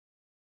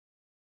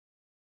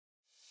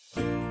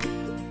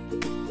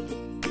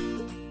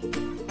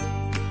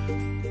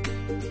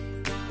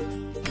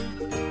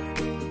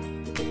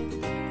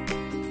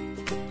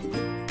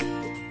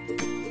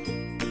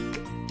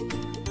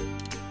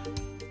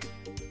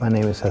My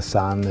name is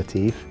Hassan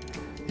Latif,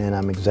 and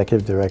I'm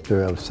Executive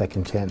Director of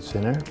Second Chance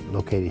Center,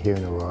 located here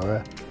in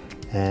Aurora.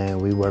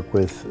 And we work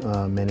with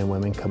men and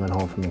women coming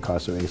home from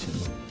incarceration.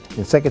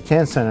 In Second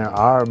Chance Center,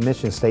 our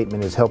mission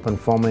statement is helping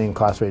formerly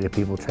incarcerated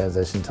people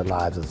transition to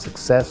lives of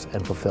success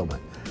and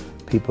fulfillment.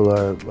 People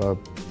are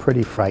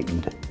pretty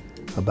frightened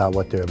about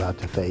what they're about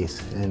to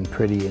face and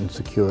pretty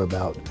insecure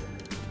about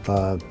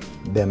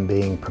them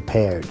being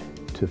prepared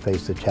to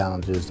face the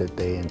challenges that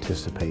they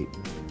anticipate.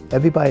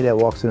 Everybody that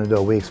walks in the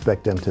door, we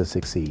expect them to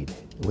succeed.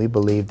 We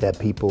believe that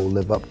people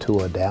live up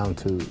to or down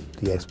to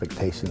the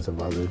expectations of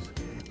others.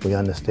 We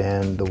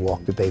understand the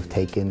walk that they've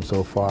taken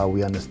so far.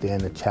 We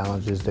understand the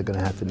challenges they're going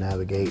to have to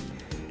navigate,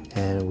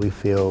 and we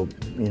feel,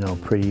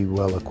 pretty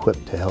well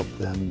equipped to help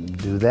them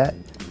do that.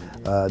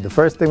 The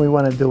first thing we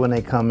want to do when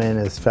they come in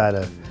is try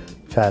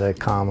to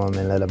calm them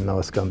and let them know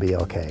it's going to be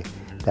okay.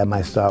 That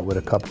might start with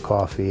a cup of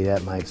coffee.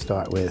 That might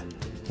start with,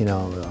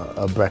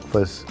 a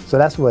breakfast. So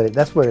that's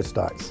where it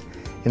starts.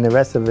 And the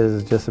rest of it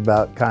is just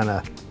about kind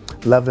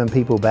of loving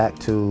people back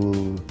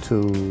to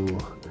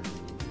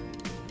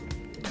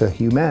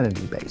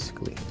humanity,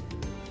 basically.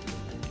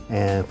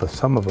 And for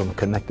some of them,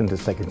 connecting to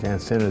Second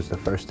Chance Center is the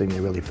first thing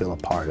they really feel a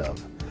part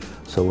of.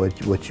 So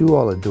what you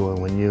all are doing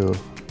when you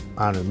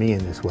honor me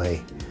in this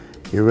way,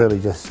 you're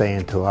really just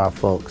saying to our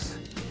folks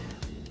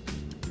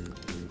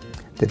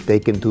that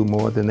they can do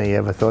more than they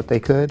ever thought they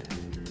could,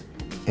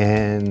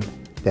 and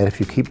that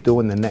if you keep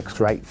doing the next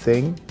right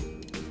thing,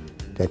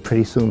 that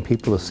pretty soon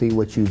people will see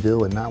what you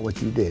do and not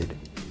what you did.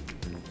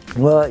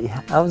 Well,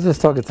 I was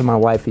just talking to my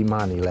wife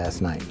Imani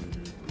last night.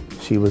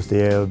 She was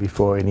there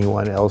before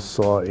anyone else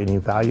saw any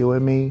value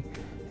in me,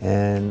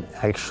 and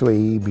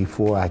actually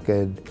before I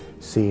could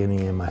see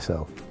any in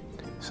myself.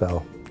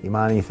 So,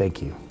 Imani,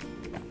 thank you.